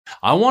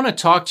I want to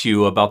talk to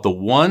you about the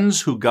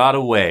ones who got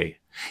away.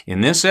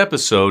 In this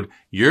episode,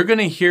 you're going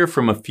to hear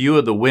from a few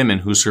of the women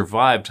who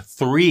survived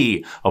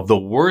 3 of the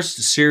worst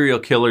serial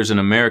killers in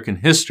American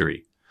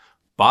history.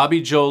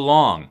 Bobby Joe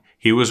Long,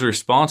 he was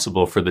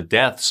responsible for the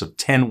deaths of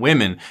 10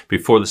 women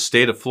before the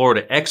state of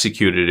Florida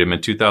executed him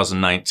in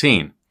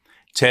 2019.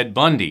 Ted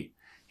Bundy,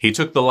 he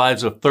took the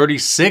lives of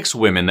 36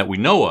 women that we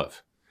know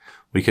of.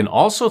 We can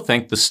also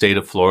thank the state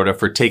of Florida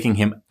for taking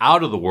him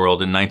out of the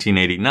world in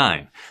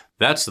 1989.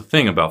 That's the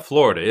thing about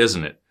Florida,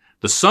 isn't it?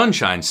 The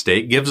Sunshine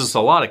State gives us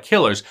a lot of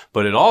killers,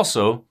 but it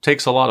also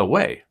takes a lot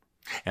away.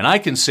 And I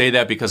can say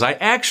that because I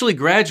actually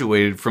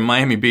graduated from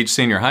Miami Beach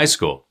Senior High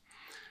School.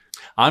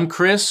 I'm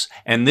Chris,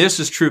 and this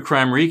is True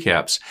Crime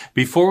Recaps.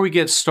 Before we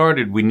get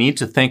started, we need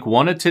to thank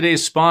one of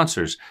today's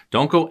sponsors.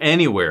 Don't go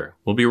anywhere.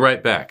 We'll be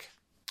right back.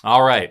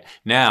 All right,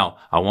 now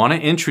I want to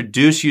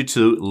introduce you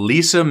to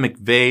Lisa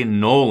McVeigh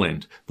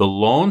Noland, the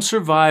lone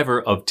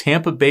survivor of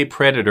Tampa Bay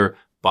predator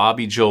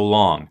Bobby Joe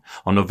Long.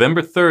 On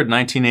November 3rd,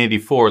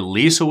 1984,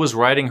 Lisa was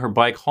riding her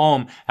bike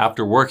home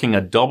after working a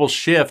double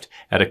shift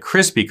at a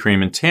Krispy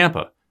Kreme in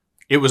Tampa.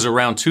 It was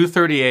around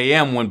 2:30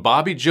 a.m. when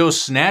Bobby Joe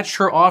snatched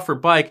her off her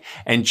bike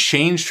and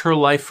changed her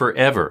life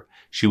forever.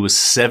 She was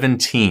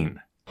 17.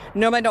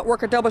 Normally I don't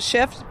work a double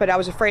shift, but I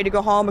was afraid to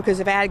go home because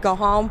if I had to go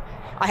home,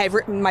 I had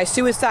written my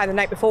suicide the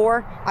night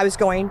before. I was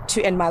going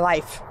to end my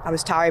life. I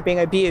was tired of being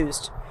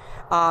abused.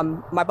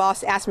 My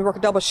boss asked me to work a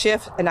double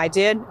shift, and I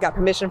did. Got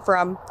permission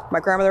from my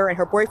grandmother and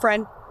her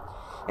boyfriend.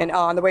 And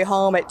on the way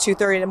home at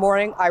 2:30 in the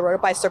morning, I rode a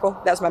bicycle.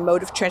 That was my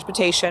mode of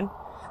transportation.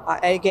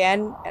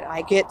 And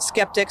I get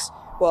skeptics.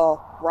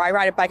 Well, why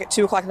ride a bike at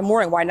 2 o'clock in the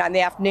morning? Why not in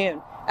the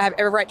afternoon? I have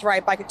every right to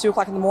ride a bike at 2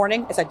 o'clock in the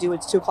morning as I do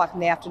at 2 o'clock in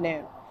the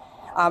afternoon.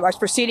 I was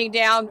proceeding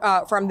down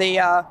from the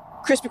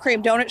Krispy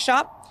Kreme donut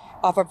shop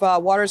off of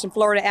Waters and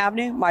Florida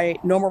Avenue. My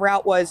normal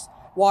route was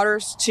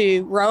Waters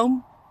to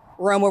Rome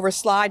over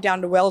Slide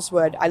down to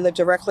Wellswood. I lived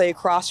directly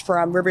across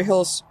from from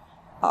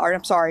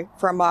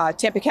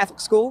Tampa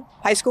Catholic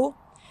High School,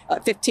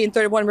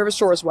 1531 River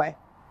Shores Way.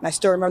 And I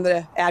still remember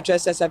the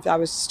address as if I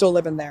was still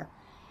living there.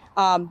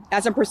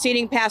 As I'm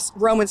proceeding past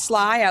Rome and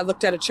Slide, I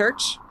looked at a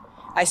church.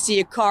 I see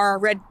a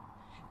red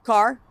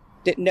car,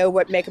 didn't know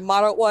what make and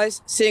model it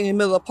was, sitting in the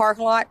middle of the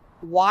parking lot.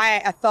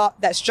 Why I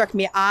thought that struck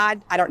me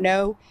odd, I don't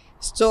know.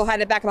 Still had in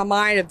the back of my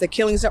mind of the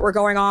killings that were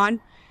going on.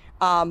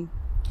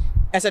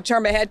 As I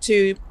turned my head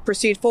to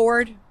proceed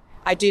forward,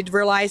 I did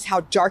realize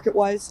how dark it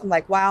was. I'm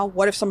like, wow,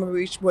 what if someone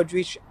would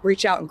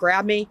reach out and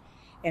grab me?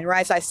 And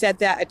right as I said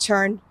that, I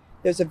turned,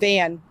 there's a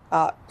van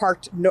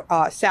parked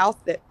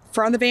south. The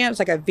front of the van, it was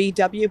like a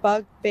VW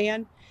bug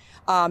van.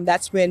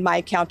 That's when my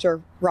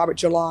encounter, Robert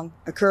Joe Long,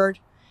 occurred.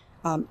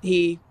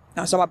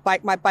 So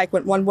my bike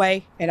went one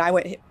way and I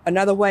went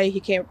another way. He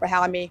came up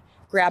behind me,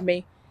 grabbed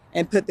me,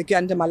 and put the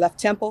gun to my left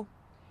temple.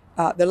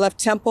 The left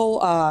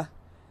temple,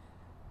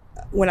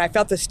 when I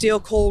felt the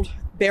steel cold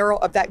barrel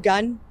of that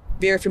gun,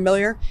 very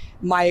familiar.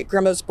 My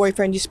grandmother's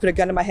boyfriend used to put a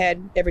gun in my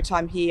head every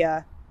time he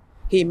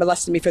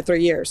molested me for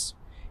 3 years.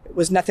 It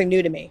was nothing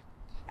new to me.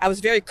 I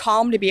was very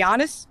calm, to be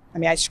honest. I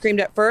mean, I screamed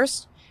at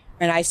first,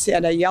 and I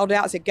yelled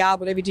out, I said, God,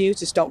 whatever you do,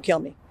 just don't kill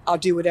me. I'll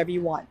do whatever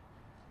you want.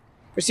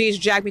 Proceeded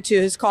to drag me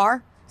to his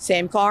car,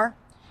 same car.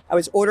 I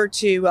was ordered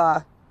to,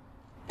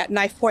 at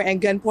knife point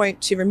and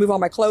gunpoint, to remove all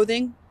my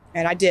clothing,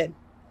 and I did.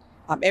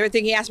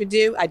 Everything he asked me to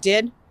do, I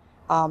did.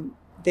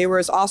 There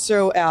was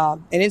also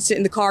an incident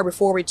in the car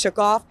before we took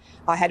off.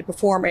 I had to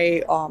perform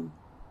a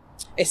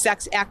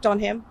sex act on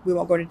him. We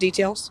won't go into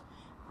details.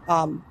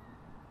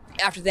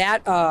 After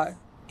that,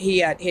 he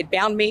had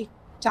bound me,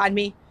 tied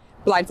me,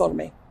 blindfolded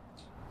me.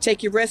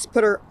 Take your wrist,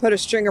 put a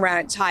string around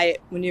it, tie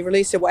it. When you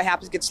release it, what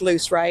happens gets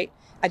loose, right?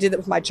 I did that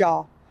with my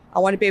jaw. I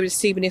wanted to be able to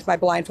see beneath my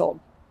blindfold.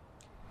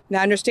 Now,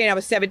 I understand I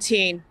was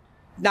 17,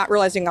 not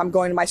realizing I'm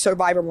going to my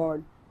survivor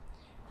mode.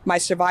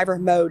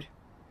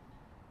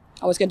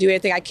 I was going to do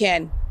anything I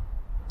can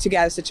to get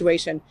out of the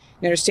situation.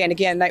 And understand,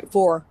 again, the night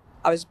before,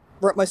 I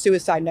wrote my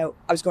suicide note.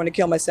 I was going to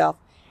kill myself.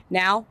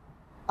 Now,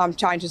 I'm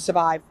trying to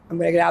survive. I'm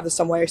going to get out of this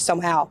somewhere,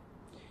 somehow.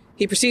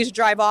 He proceeds to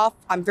drive off.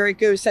 I'm very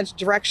good with sense of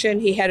direction.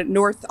 He headed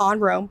north on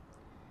Rome.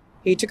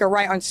 He took a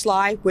right on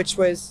Slide, which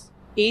was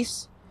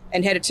east,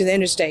 and headed to the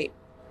interstate.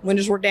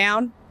 Windows were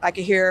down. I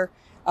could hear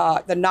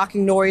the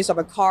knocking noise of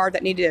a car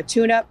that needed a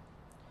tune-up.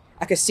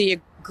 I could see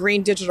a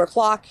green digital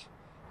clock.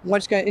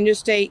 Once you go to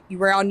interstate,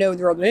 you all know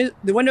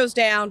the window's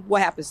down.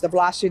 What happens? The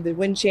velocity of the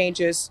wind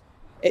changes.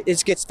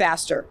 It gets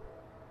faster.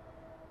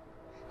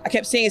 I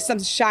kept seeing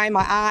something shine in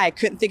my eye. I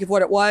couldn't think of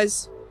what it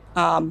was.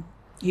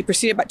 He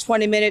proceeded about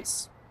 20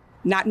 minutes,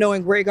 not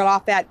knowing where he got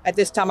off at. At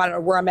this time, I don't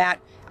know where I'm at.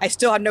 I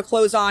still had no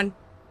clothes on.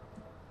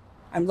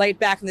 I'm laid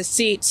back in the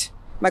seat.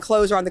 My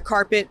clothes are on the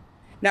carpet,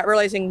 not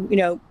realizing,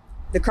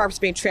 the carpet's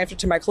being transferred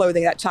to my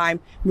clothing at that time,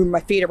 moving my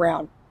feet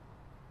around.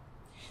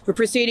 We're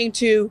proceeding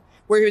to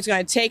where he was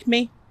going to take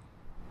me.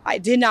 I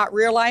did not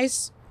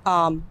realize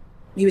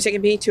he was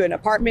taking me to an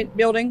apartment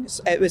building.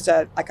 It was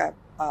like a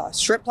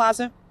strip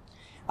plaza.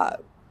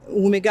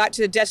 When we got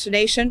to the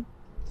destination,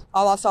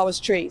 all I saw was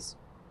trees.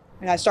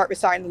 And I start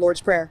reciting the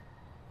Lord's Prayer.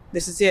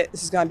 This is it.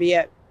 This is going to be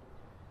it.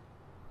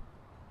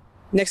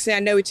 Next thing I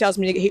know,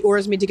 he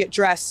orders me to get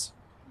dressed.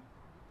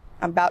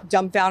 I'm about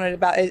dumbfounded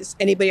about it as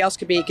anybody else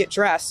could be. Get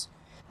dressed.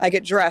 I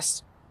get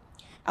dressed.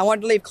 I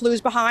wanted to leave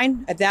clues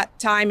behind. At that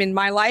time in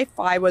my life,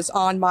 I was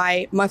on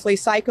my monthly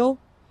cycle,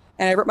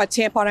 and I ripped my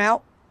tampon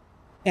out,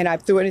 and I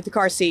threw it into the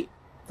car seat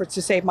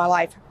to save my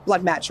life.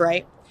 Blood match,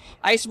 right?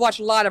 I used to watch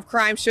a lot of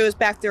crime shows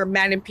back there,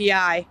 Magnum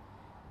P.I.,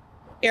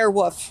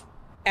 Airwolf,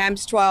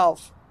 AMS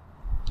 12.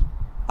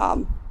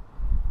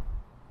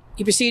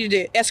 He proceeded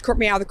to escort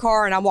me out of the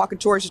car, and I'm walking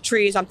towards the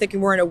trees. I'm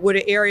thinking we're in a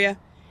wooded area,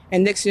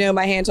 and next thing you know,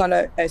 my hand's on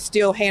a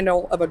steel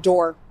handle of a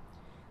door.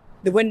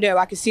 The window,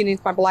 I could see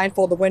underneath my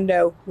blindfold, the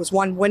window was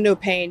one window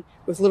pane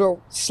with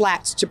little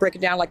slats to break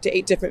it down like to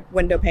 8 different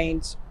window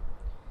panes.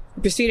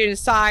 I proceeded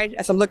inside.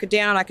 As I'm looking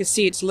down, I could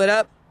see it's lit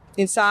up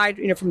inside,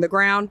 from the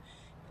ground.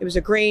 It was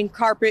a green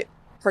carpet,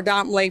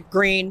 predominantly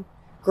green,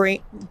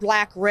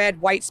 black, red,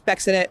 white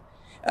specks in it.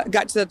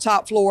 Got to the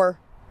top floor,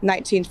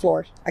 19th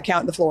floor. I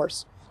counted the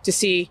floors to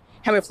see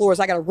how many floors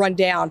I got to run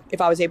down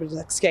if I was able to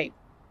escape.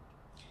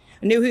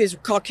 I knew he was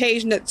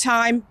Caucasian at the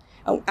time.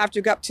 After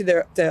I got up to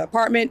the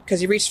apartment, because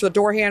he reached for the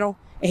door handle,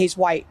 and he's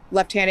white,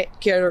 left-handed,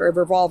 carried a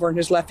revolver in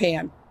his left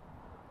hand.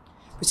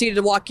 Proceeded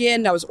to walk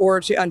in. I was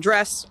ordered to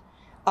undress.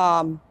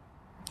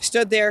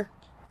 Stood there,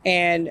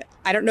 and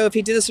I don't know if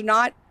he did this or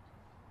not.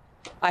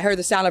 I heard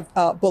the sound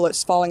of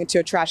bullets falling into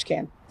a trash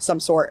can,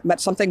 some sort,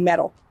 something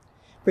metal.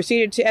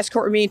 Proceeded to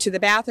escort me to the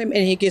bathroom,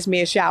 and he gives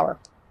me a shower.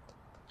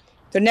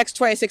 The next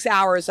 26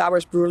 hours, I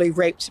was brutally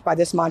raped by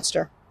this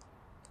monster.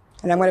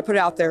 And I'm going to put it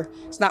out there.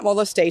 It's not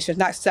molestation. It's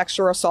not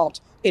sexual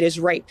assault. It is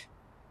rape.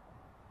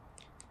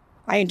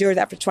 I endured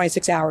that for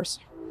 26 hours.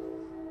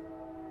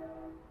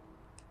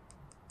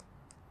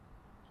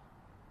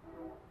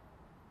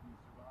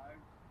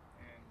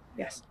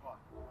 Yes.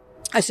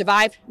 I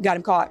survived, got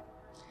him caught.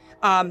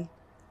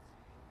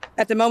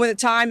 At the moment of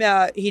time,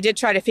 he did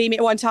try to feed me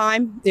at one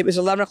time. It was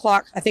 11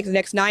 o'clock, I think the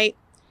next night.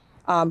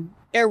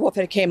 Airwolf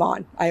had came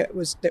on.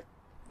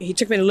 He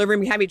took me to the living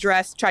room, he had me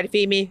dressed, tried to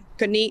feed me,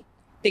 couldn't eat.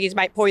 Think he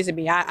might poison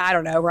me. I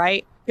don't know,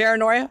 right?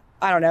 Paranoia?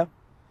 I don't know.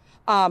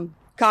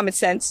 Common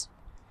sense.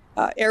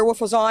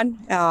 Airwolf was on.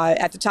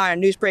 At the time, a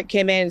news break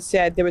came in and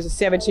said there was a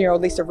 17-year-old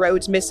Lisa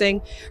Rhodes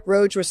missing.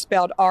 Rhodes was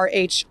spelled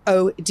R-H-O-D-E-S.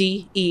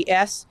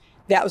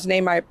 That was the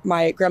name of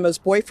my grandma's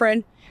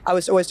boyfriend. I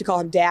was always to call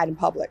him Dad in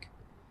public.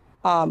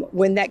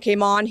 When that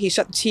came on, he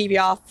shut the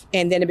TV off,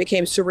 and then it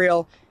became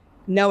surreal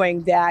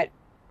knowing that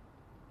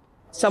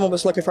someone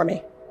was looking for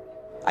me.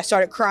 I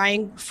started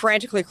crying,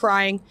 frantically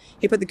crying.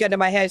 He put the gun to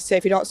my head and said,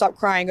 if you don't stop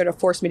crying, you're going to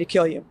force me to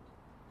kill you.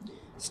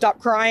 Stop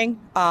crying.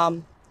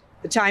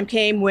 The time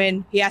came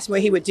when he asked me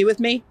what he would do with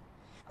me.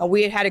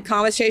 We had a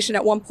conversation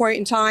at one point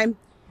in time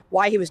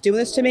why he was doing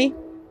this to me.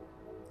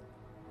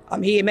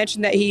 He had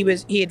mentioned that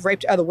he had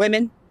raped other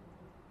women,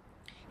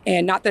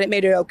 and not that it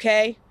made it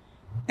okay.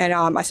 And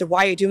I said,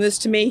 why are you doing this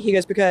to me? He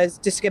goes, because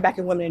just to get back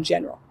at women in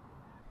general.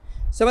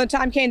 So when the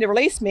time came to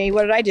release me,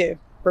 what did I do?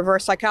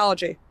 Reverse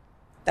psychology.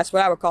 That's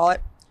what I would call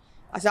it.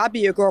 I said, I'll be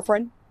your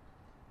girlfriend.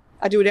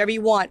 I'll do whatever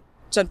you want.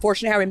 It's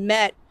unfortunate how we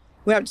met.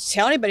 We don't have to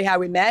tell anybody how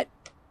we met.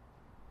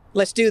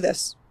 Let's do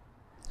this.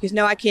 He said,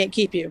 no, I can't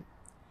keep you.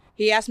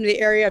 He asked me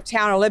the area of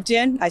town I lived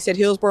in. I said,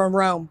 Hillsborough and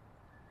Rome.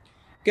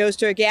 Goes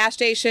to a gas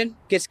station,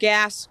 gets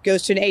gas,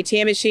 goes to an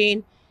ATM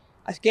machine.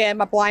 Again,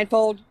 my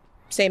blindfold,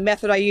 same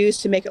method I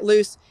used to make it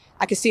loose.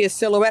 I could see a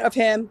silhouette of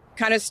him,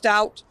 kind of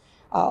stout,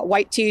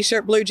 white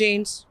t-shirt, blue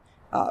jeans,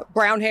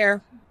 brown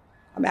hair.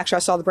 Actually, I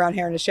saw the brown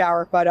hair in the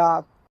shower, but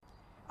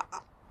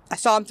I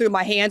saw him through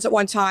my hands at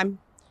one time.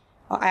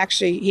 He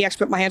actually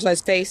put my hands on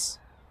his face.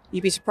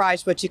 You'd be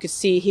surprised what you could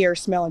see, hear,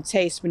 smell, and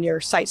taste when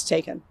your sight's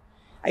taken.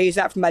 I use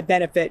that for my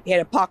benefit. He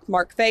had a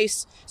pockmarked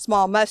face,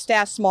 small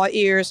mustache, small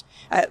ears.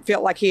 I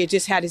felt like he had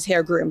just had his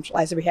hair groomed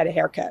as if he had a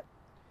haircut.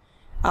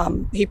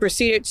 He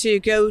proceeded to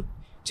go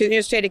to the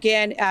interstate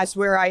again as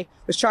where I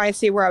was trying to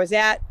see where I was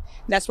at.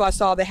 And that's why I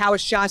saw the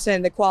Howard Johnson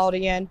and the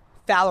Quality Inn,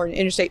 Fowler, and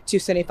Interstate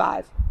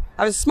 275.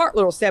 I was a smart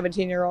little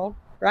 17-year-old,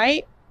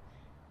 right?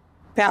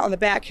 Pat on the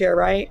back here,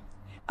 right?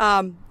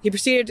 He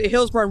proceeded to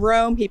Hillsborough and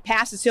Rome. He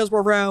passes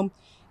Hillsborough, Rome,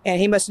 and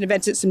he must have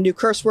invented some new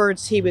curse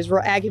words. He was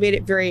real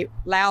aggravated, very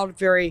loud,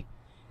 very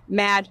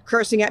mad,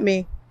 cursing at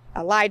me.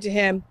 I lied to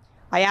him.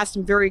 I asked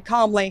him very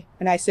calmly,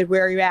 and I said,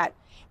 where are you at?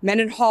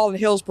 Mendenhall in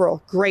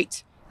Hillsborough.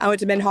 Great. I went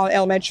to Mendenhall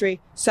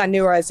Elementary. Son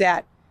knew where I was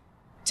at.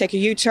 Take a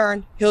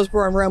U-turn.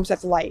 Hillsborough and Rome's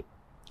at the light.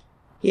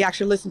 He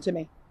actually listened to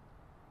me.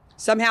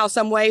 Somehow,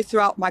 some way,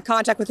 throughout my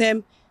contact with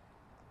him,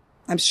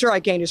 I'm sure I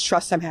gained his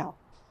trust somehow.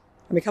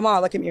 I mean, come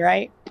on, look at me,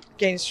 right?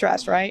 Gained his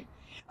trust, right?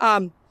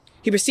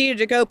 He proceeded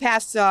to go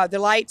past the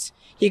lights.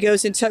 He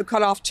goes into a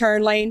cut-off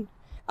turn lane,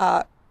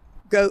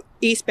 go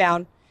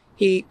eastbound.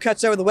 He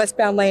cuts over the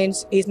westbound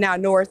lanes. He's now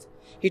north.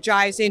 He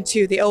drives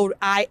into the old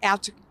Eye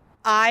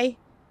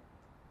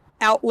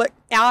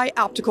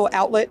Optical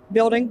Outlet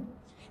building.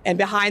 And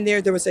behind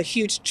there was a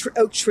huge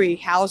oak tree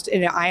housed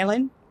in an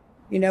island,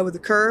 with a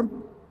curb.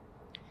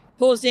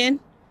 Pulls in.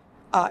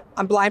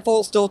 I'm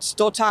blindfolded,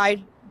 still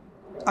tied.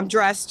 I'm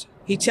dressed.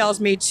 He tells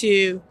me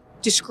to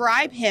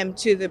describe him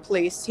to the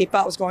police. He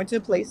thought I was going to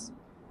the police,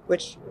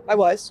 which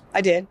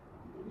I did,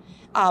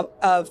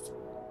 of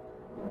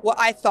what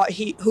I thought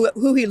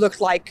who he looked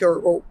like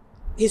or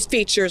his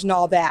features and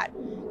all that.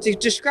 To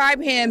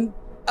describe him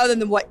other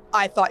than what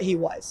I thought he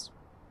was.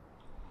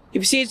 He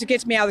proceeds to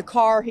get me out of the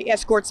car. He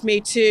escorts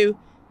me to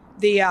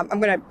the, I'm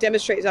going to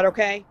demonstrate, is that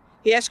okay?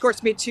 He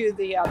escorts me to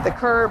the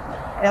curb,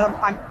 and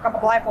I've got my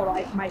blindfold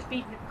on, my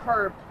feet hit the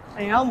curb,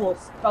 and I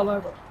almost fell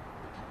over.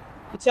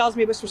 He tells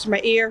me, whispers in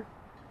my ear,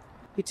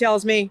 he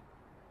tells me,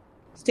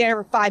 stand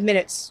here for 5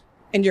 minutes,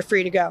 and you're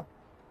free to go.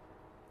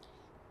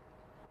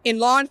 In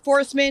law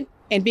enforcement,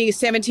 and being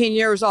 17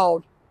 years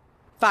old,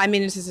 5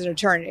 minutes is an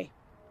eternity.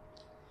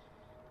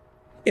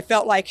 It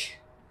felt like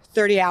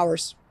 30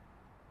 hours.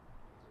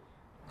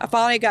 I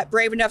finally got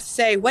brave enough to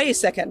say, wait a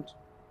second,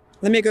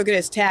 let me go get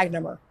his tag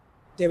number.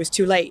 It was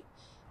too late.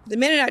 The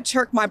minute I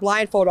took my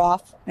blindfold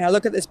off and I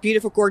look at this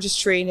beautiful, gorgeous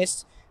tree, and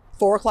it's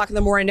 4 o'clock in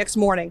the morning next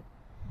morning,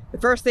 the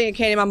first thing that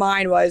came to my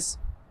mind was,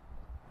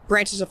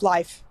 branches of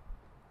life,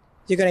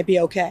 you're going to be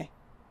okay.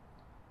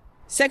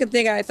 Second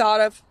thing I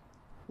thought of,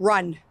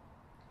 run.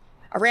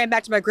 I ran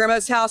back to my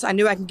grandmother's house. I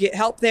knew I could get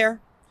help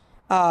there.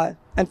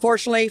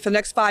 Unfortunately, for the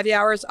next 5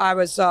 hours, I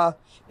was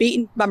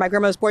beaten by my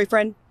grandmother's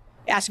boyfriend,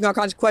 asking all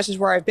kinds of questions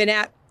where I've been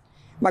at.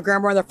 My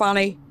grandmother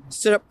finally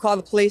stood up, called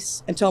the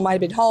police, and told them I'd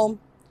been home.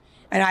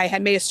 And I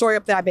had made a story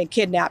up that I'd been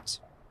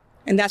kidnapped.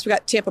 And that's what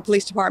got Tampa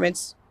Police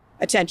Department's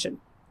attention.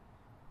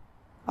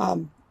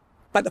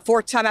 But the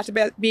fourth time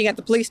after being at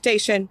the police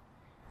station,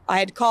 I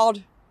had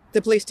called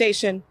the police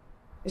station.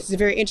 This is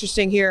very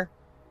interesting here.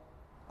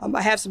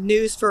 I have some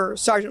news for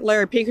Sergeant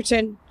Larry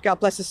Pinkerton. God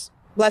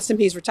bless him.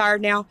 He's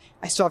retired now.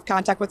 I still have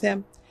contact with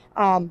him.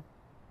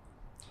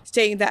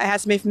 Stating that I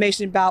have some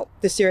information about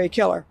the serial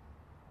killer.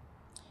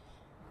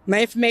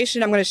 My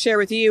information I'm going to share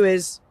with you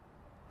is,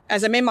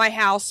 as I'm in my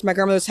house, my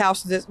grandmother's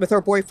house with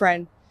her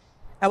boyfriend,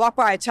 I walked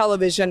by a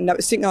television that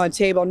was sitting on a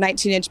table,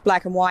 19-inch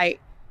black and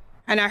white,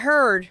 and I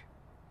heard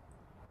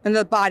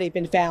another body had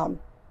been found.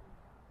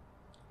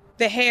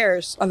 The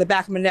hairs on the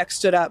back of my neck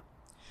stood up.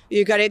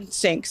 You got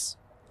instincts.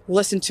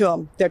 Listen to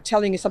them. They're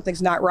telling you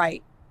something's not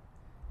right.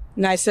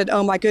 And I said,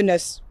 oh my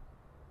goodness,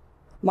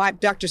 my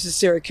abductor's a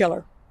serial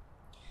killer.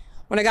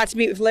 When I got to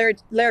meet with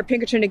Larry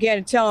Pinkerton again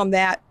and tell him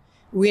that,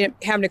 we ended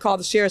up having to call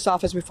the sheriff's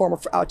office. We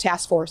formed a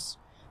task force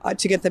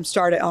to get them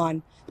started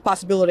on the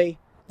possibility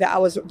that I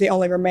was the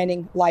only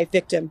remaining live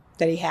victim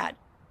that he had.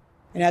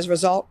 And as a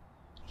result,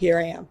 here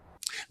I am.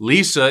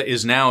 Lisa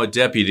is now a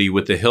deputy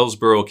with the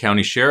Hillsborough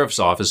County Sheriff's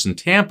Office in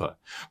Tampa.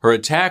 Her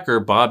attacker,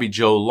 Bobby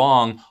Joe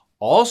Long,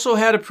 also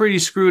had a pretty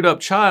screwed up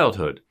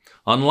childhood.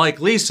 Unlike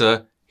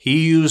Lisa,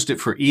 he used it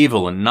for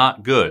evil and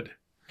not good.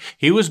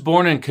 He was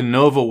born in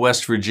Canova,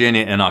 West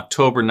Virginia in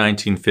October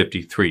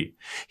 1953.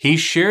 He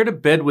shared a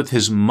bed with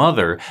his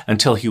mother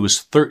until he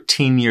was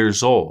 13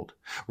 years old.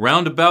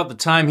 Round about the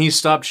time he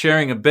stopped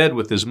sharing a bed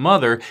with his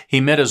mother, he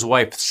met his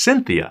wife,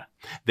 Cynthia.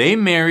 They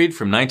married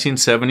from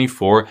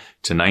 1974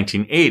 to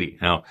 1980.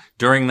 Now,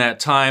 during that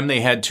time, they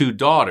had 2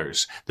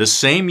 daughters. The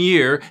same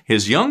year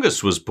his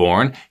youngest was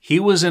born, he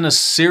was in a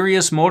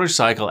serious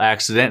motorcycle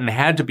accident and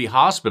had to be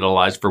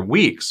hospitalized for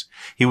weeks.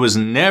 He was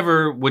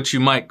never what you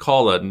might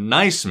call a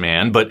nice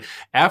man, but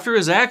after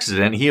his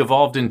accident, he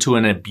evolved into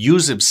an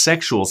abusive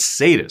sexual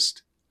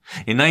sadist.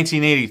 In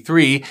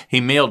 1983,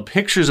 he mailed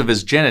pictures of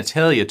his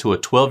genitalia to a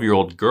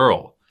 12-year-old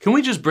girl. Can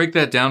we just break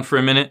that down for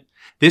a minute?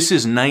 This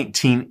is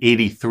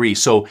 1983,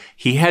 so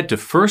he had to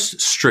first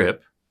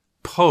strip,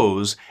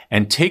 pose,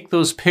 and take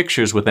those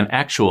pictures with an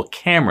actual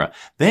camera,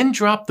 then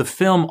drop the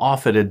film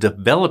off at a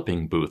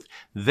developing booth,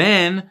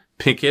 then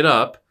pick it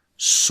up,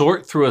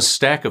 sort through a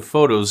stack of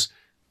photos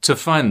to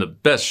find the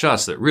best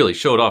shots that really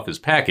showed off his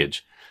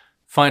package,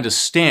 find a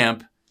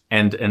stamp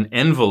and an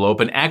envelope,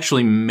 and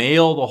actually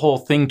mail the whole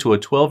thing to a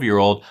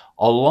 12-year-old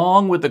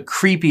along with a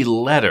creepy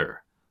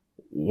letter.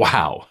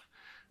 Wow.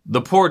 The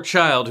poor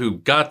child who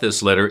got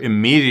this letter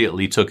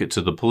immediately took it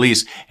to the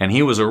police, and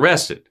he was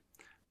arrested.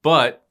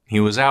 But he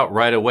was out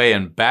right away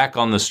and back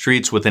on the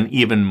streets with an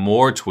even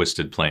more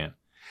twisted plan.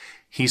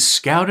 He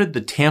scouted the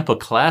Tampa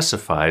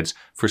classifieds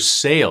for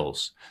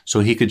sales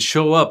so he could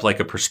show up like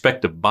a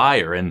prospective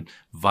buyer and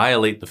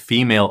violate the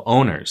female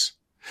owners.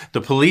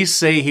 The police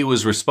say he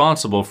was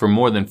responsible for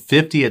more than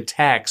 50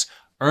 attacks,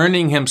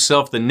 earning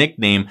himself the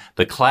nickname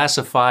the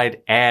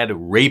Classified Ad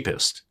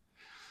Rapist.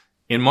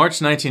 In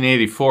March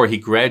 1984, he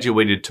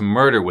graduated to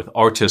murder with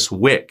Artis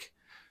Wick.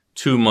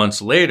 2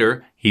 months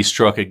later, he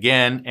struck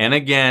again and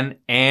again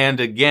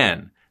and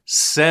again.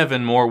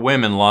 7 more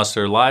women lost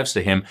their lives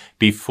to him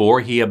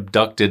before he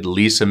abducted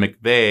Lisa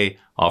McVeigh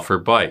off her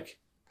bike.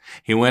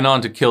 He went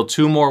on to kill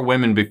 2 more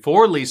women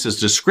before Lisa's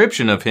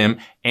description of him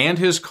and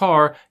his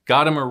car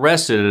got him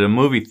arrested at a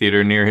movie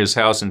theater near his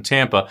house in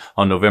Tampa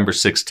on November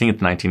 16,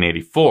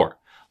 1984,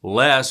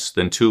 less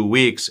than 2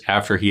 weeks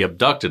after he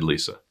abducted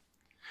Lisa.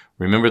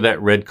 Remember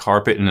that red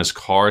carpet in his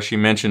car she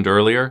mentioned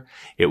earlier?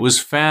 It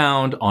was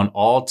found on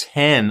all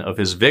 10 of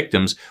his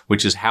victims,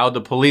 which is how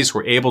the police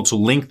were able to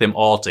link them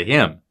all to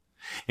him.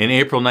 In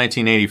April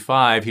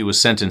 1985, he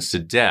was sentenced to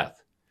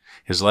death.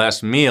 His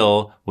last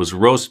meal was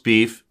roast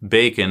beef,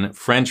 bacon,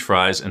 French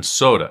fries, and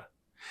soda.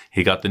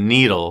 He got the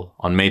needle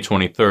on May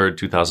 23,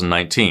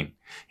 2019.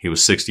 He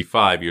was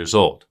 65 years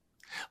old.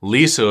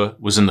 Lisa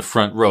was in the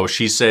front row.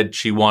 She said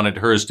she wanted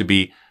hers to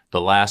be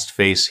the last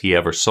face he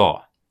ever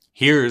saw.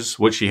 Here's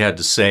what she had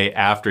to say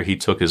after he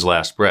took his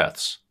last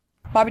breaths.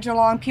 Bobby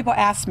DeLong, people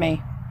ask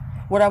me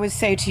what I would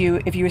say to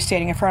you if you were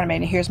standing in front of me,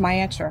 and here's my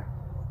answer.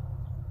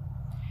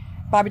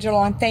 Bobby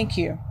DeLong, thank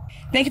you.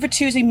 Thank you for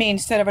choosing me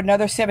instead of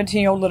another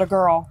 17-year-old little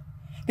girl.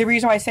 The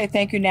reason why I say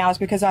thank you now is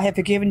because I have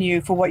forgiven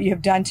you for what you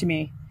have done to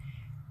me.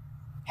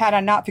 Had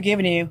I not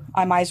forgiven you,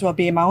 I might as well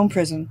be in my own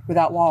prison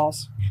without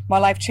walls. My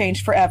life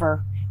changed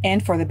forever,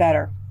 and for the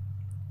better.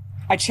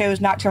 I chose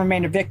not to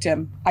remain a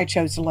victim. I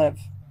chose to live.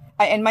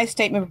 I end my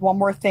statement with one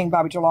more thing,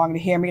 Bobby DeLong, to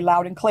hear me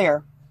loud and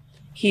clear.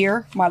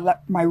 Hear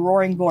my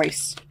roaring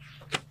voice.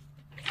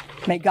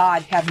 May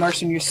God have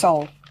mercy on your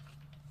soul.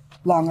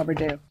 Long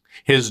overdue.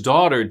 His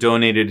daughter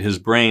donated his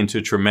brain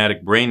to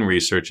traumatic brain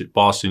research at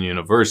Boston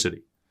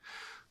University.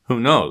 Who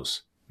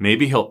knows?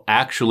 Maybe he'll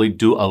actually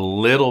do a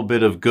little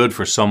bit of good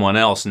for someone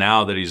else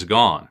now that he's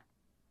gone.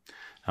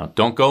 Now,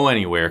 don't go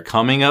anywhere.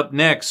 Coming up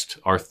next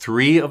are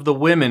 3 of the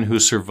women who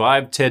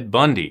survived Ted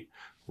Bundy,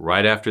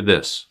 right after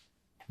this.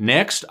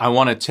 Next, I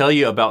want to tell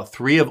you about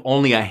 3 of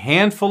only a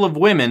handful of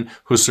women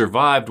who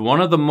survived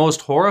one of the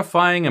most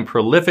horrifying and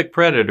prolific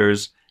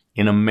predators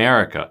in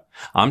America.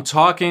 I'm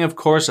talking, of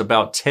course,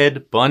 about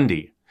Ted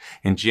Bundy.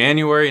 In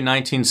January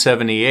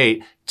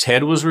 1978,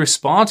 Ted was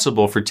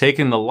responsible for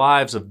taking the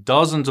lives of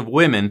dozens of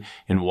women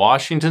in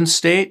Washington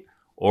State,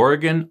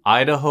 Oregon,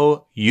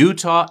 Idaho,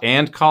 Utah,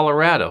 and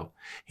Colorado.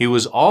 He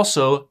was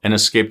also an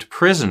escaped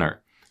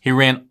prisoner. He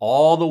ran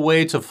all the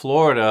way to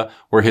Florida,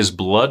 where his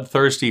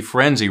bloodthirsty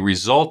frenzy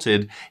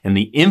resulted in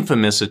the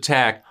infamous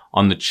attack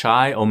on the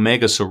Chi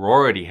Omega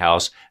sorority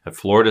house at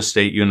Florida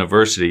State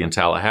University in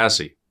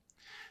Tallahassee.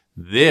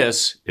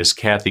 This is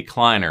Kathy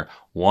Kleiner,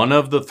 one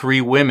of the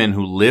 3 women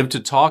who lived to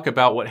talk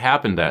about what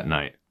happened that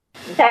night.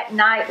 That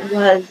night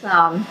was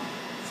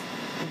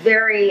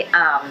very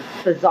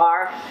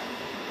bizarre.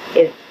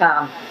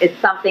 It's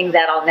something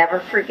that I'll never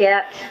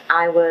forget.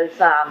 I was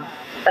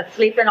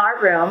asleep in our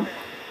room.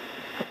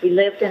 We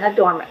lived in a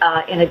dorm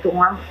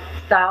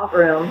style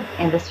room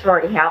in the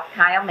sorority house,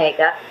 Chi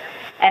Omega.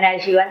 And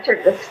as you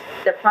entered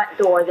the front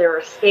door, there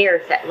were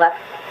stairs that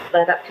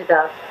led up to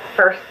the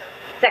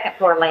second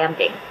floor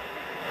landing.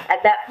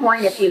 At that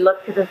point, if you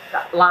look to the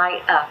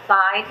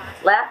side,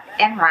 left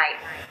and right,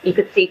 you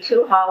could see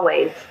 2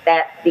 hallways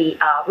that the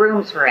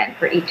rooms were in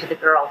for each of the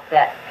girls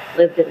that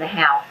lived in the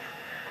house.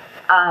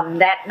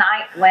 That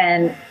night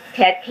when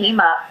Ted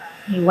came up,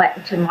 he went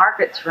into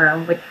Margaret's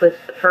room, which was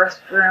the first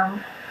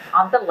room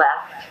on the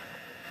left,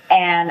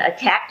 and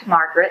attacked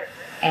Margaret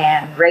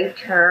and raped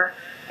her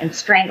and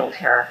strangled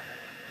her,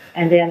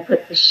 and then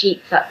put the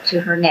sheets up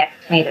to her neck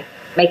to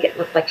make it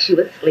look like she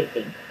was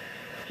sleeping.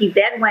 He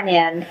then went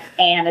in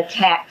and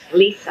attacked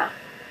Lisa,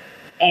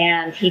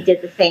 and he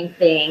did the same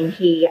thing.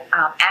 He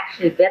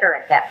actually bit her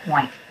at that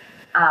point,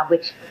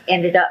 which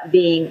ended up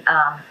being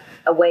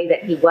a way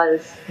that he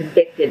was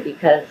convicted,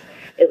 because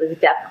it was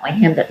definitely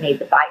him that made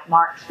the bite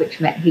marks, which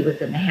meant he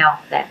was in the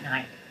house that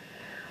night.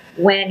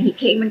 When he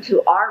came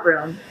into our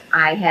room,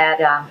 I had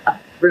a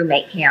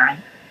roommate, Karen.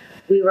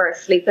 We were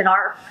asleep in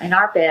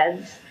our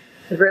beds.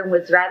 The room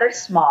was rather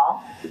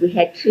small. We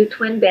had 2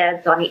 twin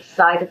beds on each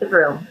side of the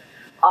room.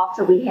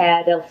 Also, we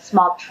had a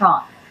small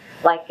trunk,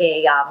 like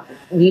we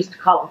used to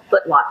call them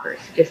foot lockers,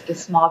 just a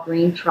small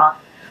green trunk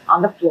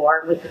on the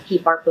floor. We could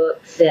keep our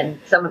books and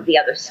some of the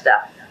other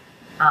stuff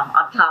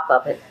on top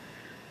of it.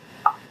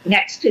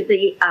 Next to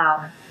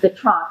the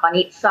trunk on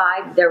each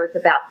side, there was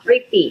about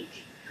 3 feet,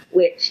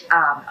 which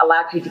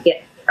allowed you to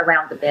get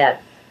around the bed.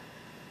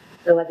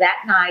 So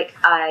that night,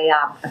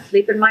 I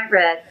asleep in my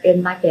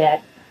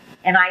bed,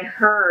 and I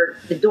heard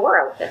the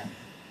door open,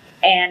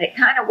 and it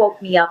kind of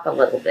woke me up a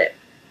little bit.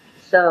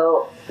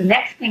 So the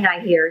next thing I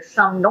hear is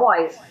some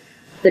noise,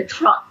 the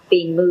trunk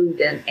being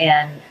moved,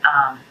 and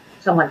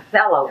someone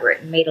fell over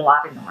it and made a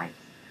lot of noise.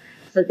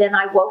 So then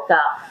I woke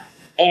up,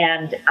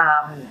 and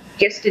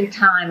just in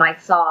time I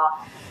saw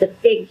the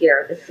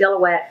figure, the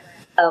silhouette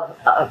of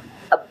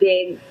a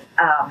big,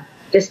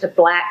 just a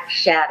black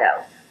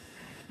shadow.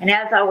 And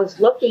as I was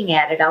looking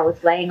at it, I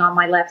was laying on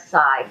my left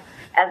side.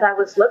 As I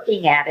was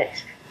looking at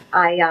it,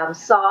 I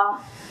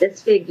saw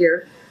this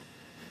figure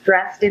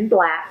dressed in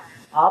black,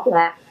 all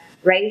black,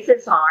 raise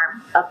his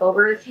arm up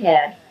over his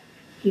head.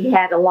 He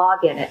had a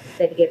log in it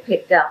that he had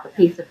picked up, a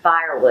piece of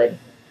firewood.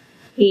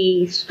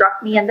 He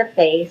struck me in the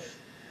face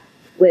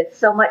with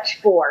so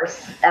much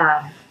force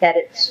that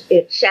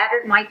it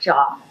shattered my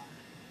jaw.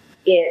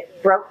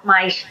 It broke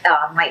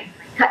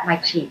cut my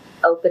cheek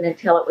open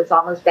until it was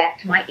almost back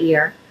to my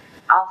ear.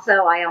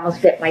 Also, I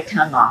almost bit my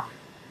tongue off.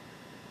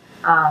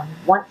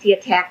 Once he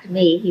attacked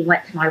me, he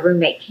went to my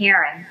roommate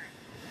Karen,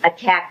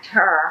 attacked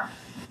her,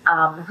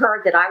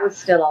 heard that I was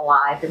still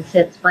alive, and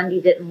since Bundy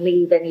didn't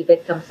leave any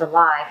victims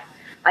alive,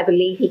 I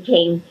believe he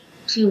came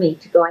to me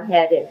to go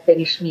ahead and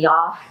finish me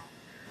off.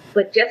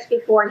 But just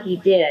before he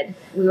did,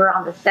 we were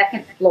on the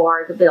second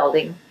floor of the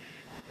building.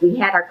 We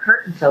had our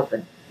curtains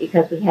open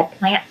because we had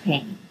plants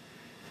hanging.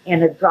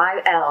 In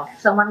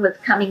someone was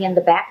coming in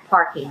the back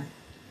parking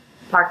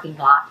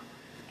lot,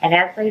 and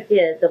as they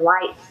did, the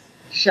lights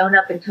shone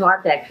up into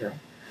our bedroom.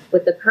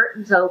 With the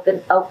curtains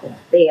open,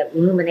 they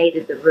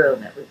illuminated the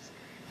room. It was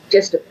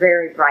just a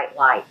very bright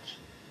light.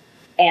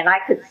 And I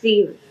could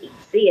see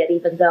it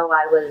even though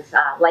I was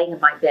laying in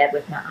my bed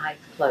with my eyes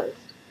closed.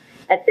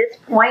 At this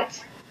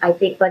point, I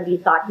think Bundy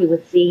thought he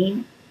was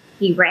seen.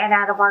 He ran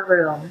out of our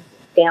room,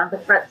 down the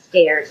front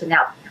stairs, and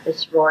out the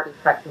sorority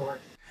front doors.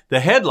 The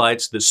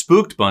headlights that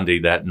spooked Bundy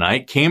that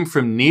night came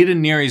from Nita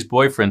Neary's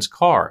boyfriend's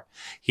car.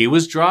 He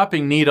was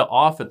dropping Nita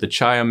off at the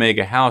Chi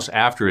Omega house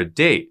after a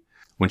date.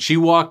 When she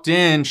walked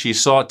in, she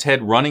saw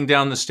Ted running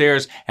down the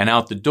stairs and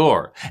out the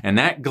door. And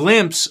that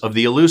glimpse of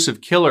the elusive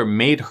killer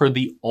made her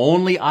the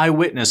only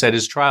eyewitness at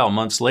his trial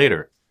months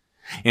later.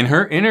 In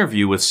her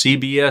interview with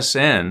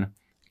CBSN,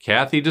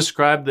 Kathy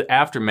described the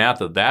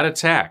aftermath of that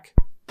attack.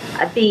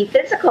 The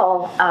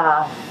physical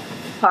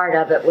part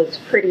of it was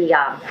pretty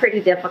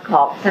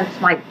difficult.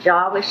 Since my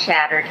jaw was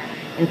shattered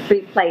in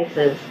 3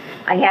 places,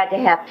 I had to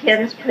have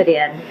pins put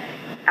in,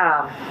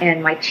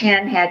 and my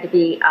chin had to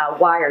be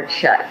wired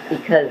shut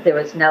because there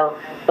was no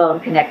bone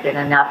connected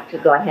enough to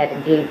go ahead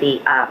and do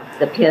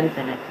the pins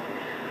in it.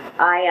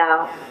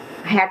 I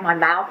had my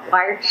mouth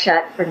wired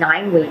shut for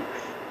 9 weeks,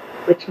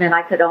 which meant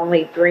I could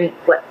only drink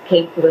what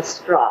came through a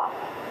straw,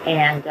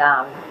 and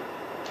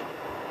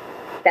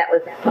that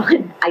was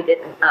fun. I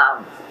didn't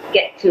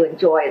get to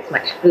enjoy as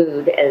much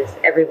food as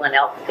everyone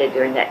else did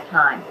during that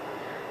time.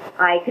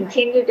 I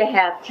continued to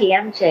have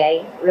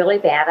TMJ really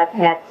bad. I've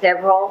had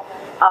several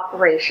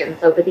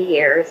operations over the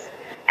years.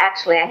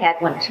 Actually, I had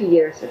one 2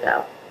 years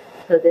ago,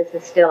 so this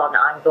is still an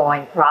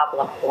ongoing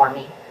problem for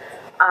me.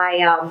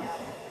 I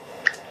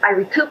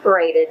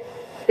recuperated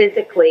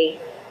physically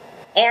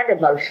and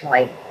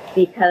emotionally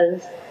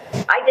because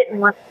I didn't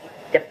want to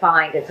be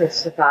defined as a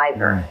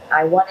survivor.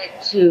 I wanted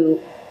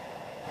to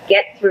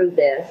get through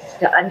this,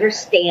 to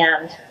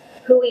understand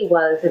who he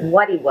was and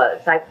what he was.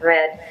 I've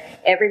read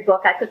every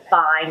book I could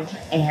find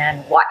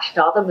and watched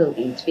all the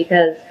movies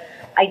because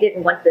I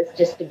didn't want this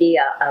just to be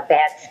a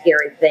bad,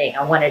 scary thing.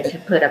 I wanted to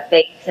put a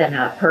face in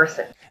a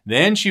person.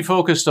 Then she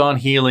focused on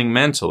healing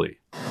mentally.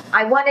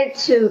 I wanted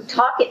to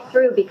talk it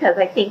through because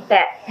I think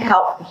that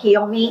helped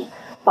heal me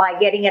by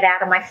getting it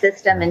out of my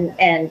system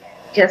and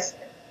just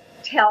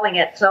telling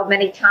it so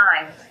many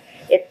times.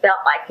 It felt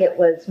like it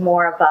was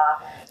more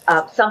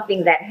of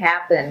something that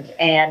happened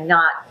and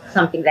not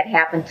something that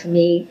happened to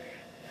me,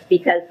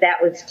 because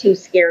that was too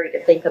scary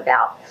to think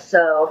about.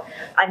 So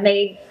I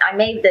made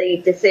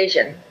the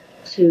decision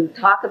to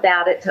talk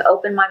about it, to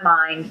open my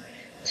mind,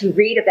 to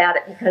read about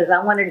it, because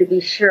I wanted to be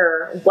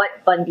sure what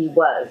Bundy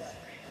was.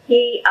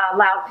 He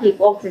allowed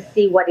people to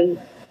see what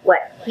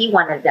he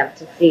wanted them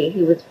to see.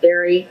 He was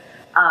very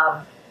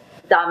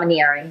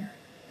domineering,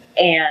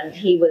 and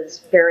he was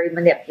very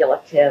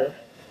manipulative,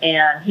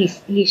 and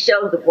he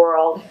showed the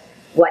world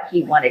what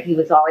he wanted. He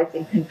was always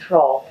in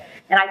control.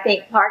 And I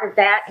think part of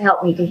that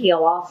helped me to heal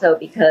also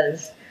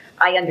because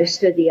I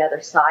understood the other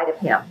side of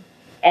him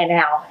and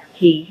how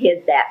he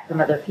hid that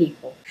from other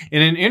people.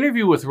 In an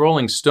interview with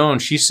Rolling Stone,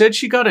 she said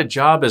she got a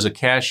job as a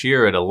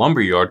cashier at a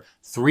lumberyard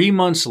 3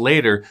 months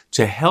later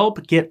to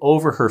help get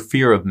over her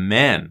fear of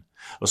men,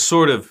 a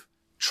sort of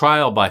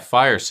trial by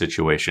fire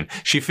situation.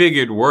 She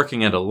figured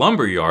working at a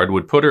lumberyard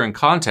would put her in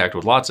contact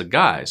with lots of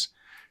guys.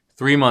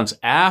 3 months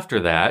after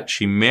that,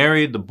 she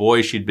married the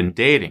boy she'd been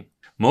dating.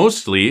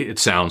 Mostly, it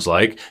sounds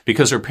like,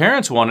 because her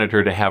parents wanted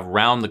her to have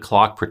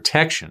round-the-clock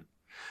protection.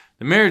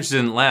 The marriage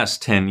didn't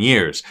last 10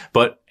 years,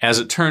 but as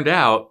it turned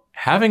out,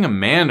 having a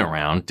man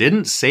around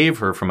didn't save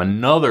her from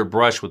another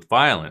brush with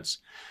violence.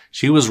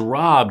 She was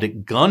robbed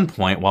at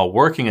gunpoint while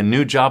working a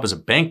new job as a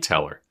bank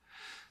teller.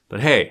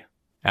 But hey,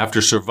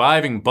 after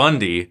surviving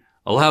Bundy,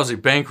 a lousy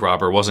bank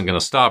robber wasn't going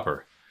to stop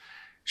her.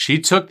 She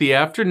took the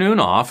afternoon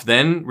off,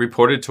 then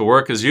reported to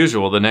work as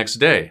usual the next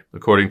day,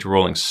 according to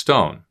Rolling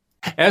Stone.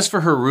 As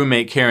for her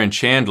roommate Karen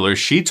Chandler,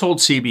 she told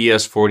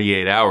CBS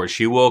 48 Hours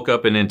she woke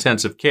up in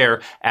intensive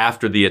care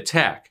after the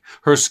attack.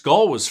 Her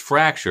skull was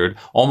fractured,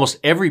 almost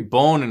every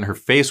bone in her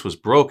face was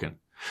broken.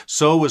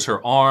 So was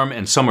her arm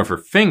and some of her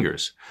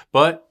fingers.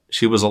 But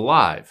she was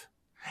alive.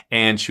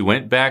 And she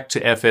went back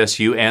to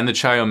FSU and the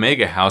Chi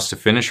Omega house to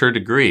finish her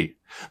degree.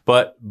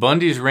 But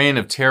Bundy's reign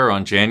of terror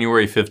on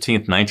January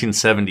 15,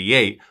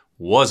 1978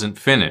 wasn't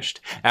finished.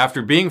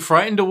 After being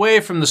frightened away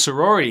from the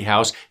sorority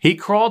house, he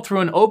crawled through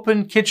an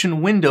open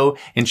kitchen window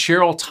in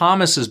Cheryl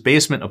Thomas's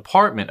basement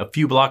apartment a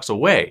few blocks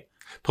away.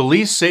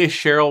 Police say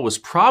Cheryl was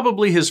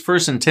probably his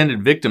first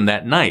intended victim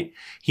that night.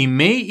 He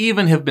may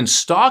even have been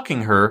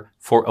stalking her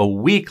for a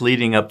week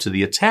leading up to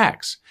the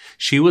attacks.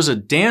 She was a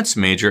dance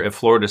major at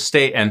Florida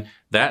State, and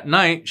that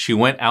night she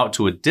went out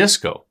to a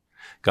disco,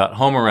 got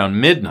home around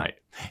midnight,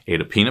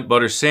 ate a peanut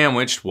butter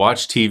sandwich,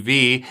 watched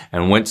TV,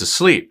 and went to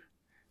sleep.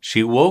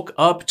 She woke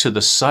up to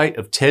the sight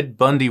of Ted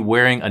Bundy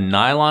wearing a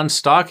nylon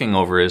stocking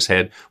over his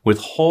head with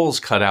holes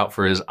cut out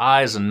for his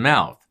eyes and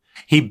mouth.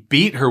 He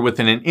beat her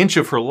within an inch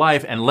of her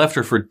life and left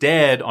her for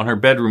dead on her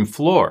bedroom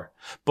floor.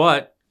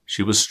 But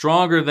she was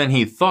stronger than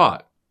he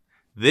thought.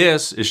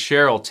 This is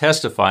Cheryl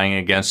testifying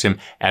against him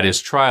at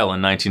his trial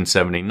in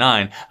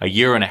 1979, a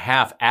year and a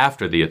half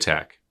after the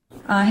attack.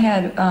 I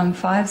had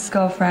 5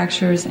 skull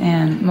fractures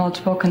and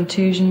multiple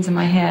contusions in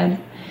my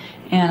head.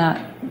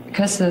 And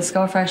because of the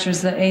skull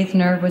fractures, the 8th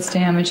nerve was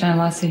damaged and I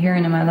lost the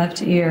hearing in my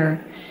left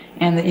ear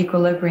and the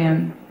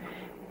equilibrium.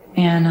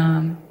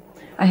 And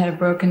I had a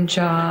broken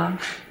jaw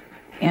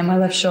and my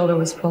left shoulder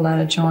was pulled out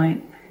of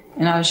joint.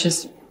 And I was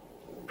just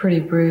pretty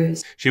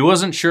bruised. She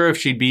wasn't sure if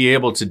she'd be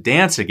able to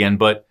dance again,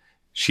 but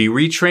she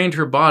retrained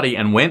her body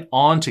and went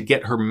on to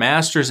get her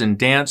master's in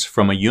dance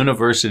from a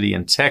university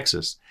in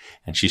Texas.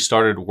 And she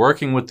started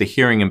working with the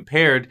hearing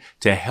impaired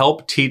to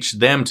help teach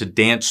them to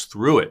dance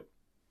through it.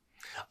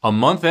 A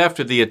month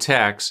after the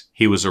attacks,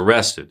 he was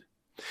arrested.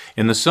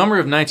 In the summer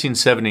of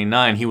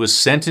 1979, he was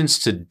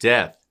sentenced to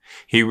death.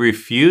 He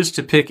refused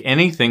to pick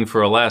anything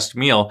for a last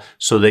meal,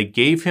 so they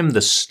gave him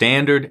the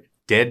standard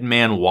dead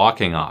man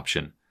walking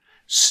option: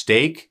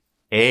 steak,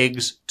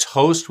 eggs,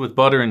 toast with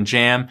butter and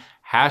jam,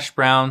 hash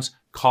browns,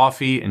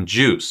 coffee, and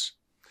juice.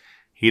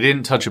 He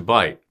didn't touch a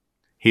bite.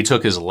 He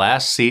took his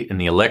last seat in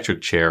the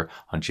electric chair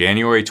on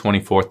January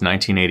 24th,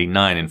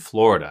 1989 in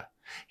Florida.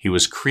 He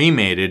was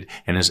cremated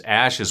and his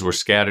ashes were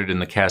scattered in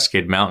the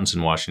Cascade Mountains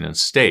in Washington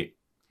State.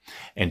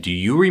 And do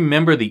you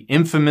remember the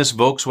infamous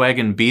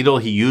Volkswagen Beetle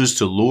he used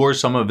to lure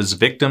some of his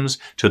victims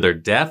to their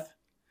death?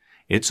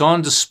 It's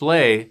on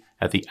display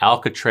at the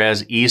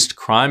Alcatraz East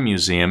Crime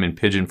Museum in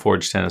Pigeon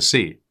Forge,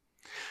 Tennessee.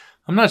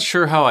 I'm not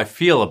sure how I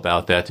feel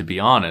about that, to be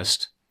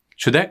honest.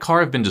 Should that car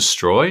have been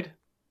destroyed?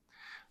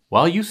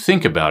 While you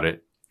think about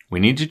it, we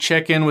need to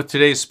check in with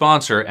today's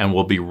sponsor and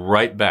we'll be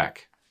right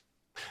back.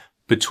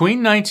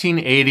 Between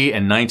 1980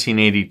 and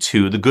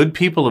 1982, the good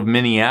people of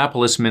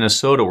Minneapolis,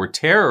 Minnesota were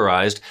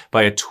terrorized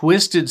by a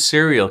twisted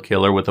serial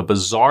killer with a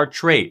bizarre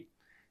trait: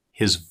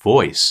 his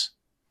voice.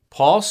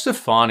 Paul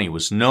Stefani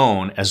was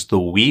known as the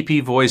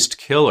weepy-voiced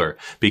killer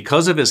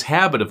because of his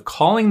habit of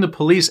calling the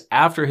police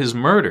after his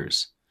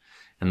murders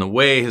and the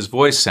way his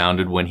voice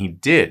sounded when he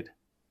did.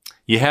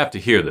 You have to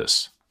hear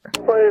this.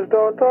 Please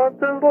don't talk,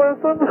 just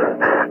listen.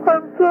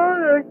 I'm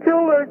sorry I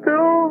killed that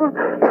girl.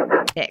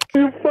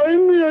 You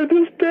find me, I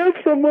just stabbed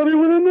somebody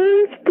with an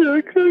ice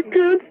pick. I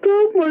can't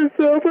stop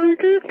myself. I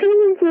keep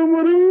killing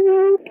somebody.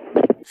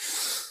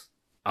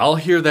 I'll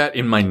hear that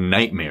in my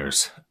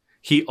nightmares.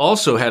 He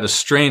also had a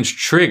strange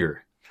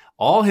trigger.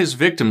 All his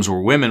victims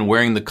were women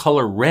wearing the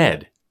color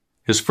red.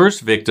 His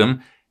first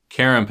victim,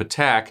 Karen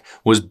Patak,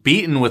 was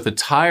beaten with a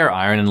tire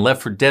iron and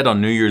left for dead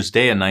on New Year's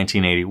Day in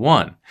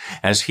 1981.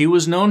 As he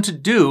was known to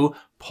do,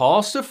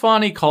 Paul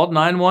Stefani called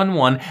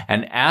 911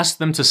 and asked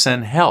them to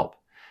send help.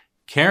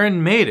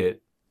 Karen made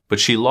it, but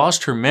she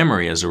lost her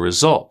memory as a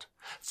result.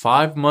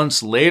 5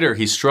 months later,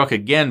 he struck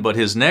again, but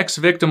his next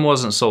victim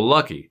wasn't so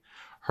lucky.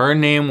 Her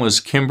name was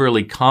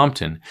Kimberly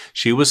Compton.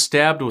 She was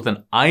stabbed with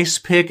an ice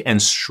pick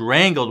and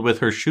strangled with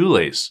her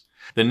shoelace.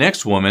 The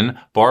next woman,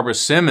 Barbara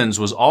Simmons,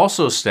 was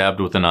also stabbed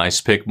with an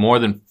ice pick more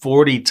than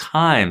 40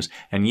 times.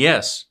 And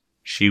yes,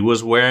 she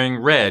was wearing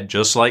red,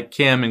 just like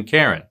Kim and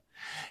Karen.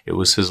 It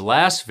was his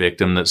last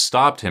victim that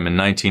stopped him in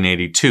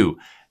 1982,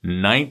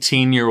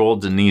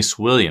 19-year-old Denise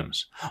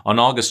Williams. On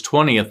August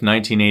 20th,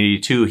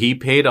 1982, he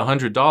paid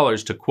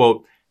 $100 to,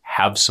 quote,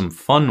 have some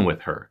fun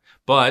with her.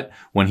 But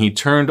when he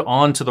turned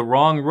onto the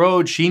wrong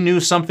road, she knew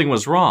something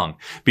was wrong.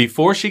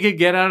 Before she could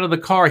get out of the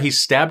car, he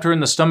stabbed her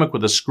in the stomach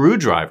with a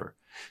screwdriver.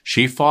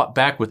 She fought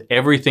back with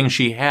everything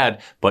she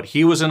had, but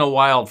he was in a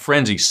wild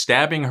frenzy,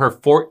 stabbing her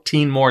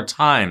 14 more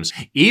times.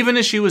 Even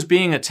as she was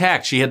being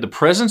attacked, she had the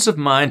presence of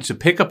mind to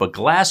pick up a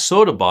glass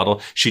soda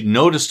bottle she'd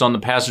noticed on the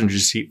passenger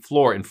seat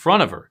floor in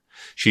front of her.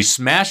 She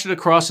smashed it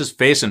across his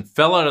face and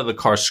fell out of the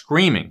car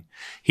screaming.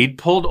 He'd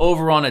pulled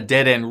over on a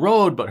dead-end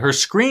road, but her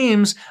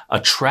screams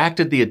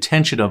attracted the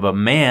attention of a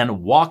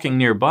man walking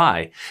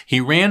nearby. He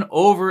ran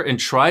over and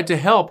tried to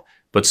help,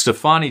 but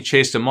Stefani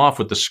chased him off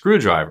with the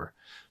screwdriver.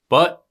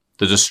 But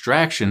the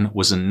distraction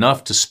was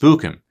enough to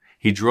spook him.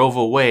 He drove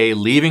away,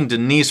 leaving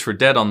Denise for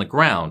dead on the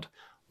ground.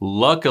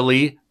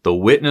 Luckily, the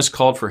witness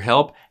called for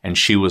help and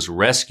she was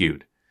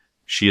rescued.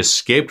 She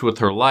escaped with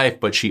her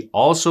life, but she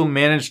also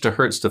managed to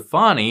hurt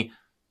Stefani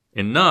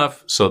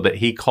enough so that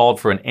he called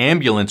for an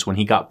ambulance when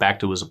he got back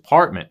to his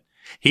apartment.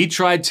 He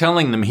tried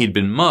telling them he'd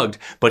been mugged,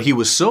 but he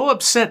was so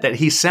upset that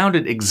he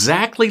sounded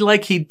exactly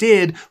like he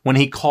did when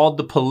he called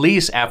the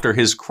police after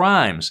his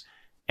crimes.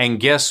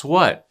 And guess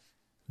what?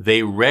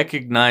 They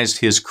recognized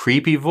his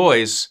creepy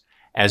voice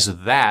as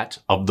that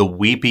of the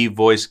weepy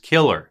voice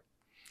killer.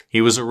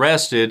 He was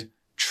arrested,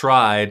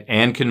 tried,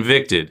 and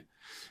convicted.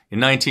 In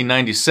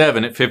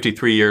 1997, at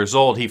 53 years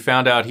old, he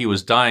found out he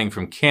was dying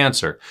from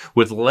cancer.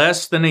 With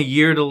less than a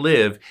year to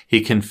live,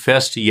 he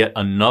confessed to yet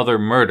another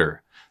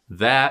murder,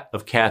 that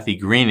of Kathy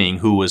Greening,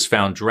 who was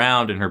found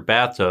drowned in her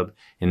bathtub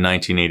in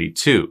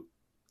 1982.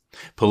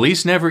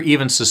 Police never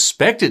even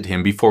suspected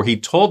him before he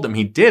told them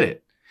he did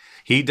it.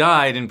 He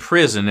died in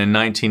prison in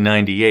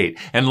 1998,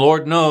 and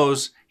Lord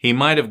knows he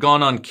might have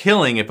gone on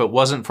killing if it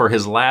wasn't for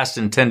his last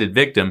intended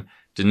victim,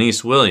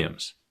 Denise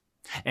Williams.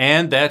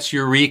 And that's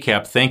your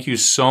recap. Thank you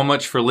so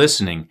much for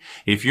listening.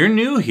 If you're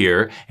new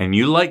here and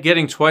you like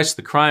getting twice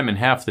the crime in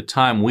half the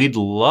time, we'd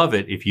love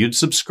it if you'd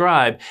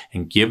subscribe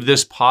and give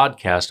this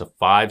podcast a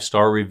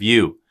 5-star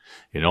review.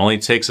 It only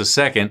takes a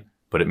second,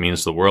 but it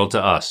means the world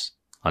to us.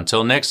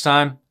 Until next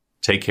time,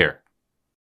 take care.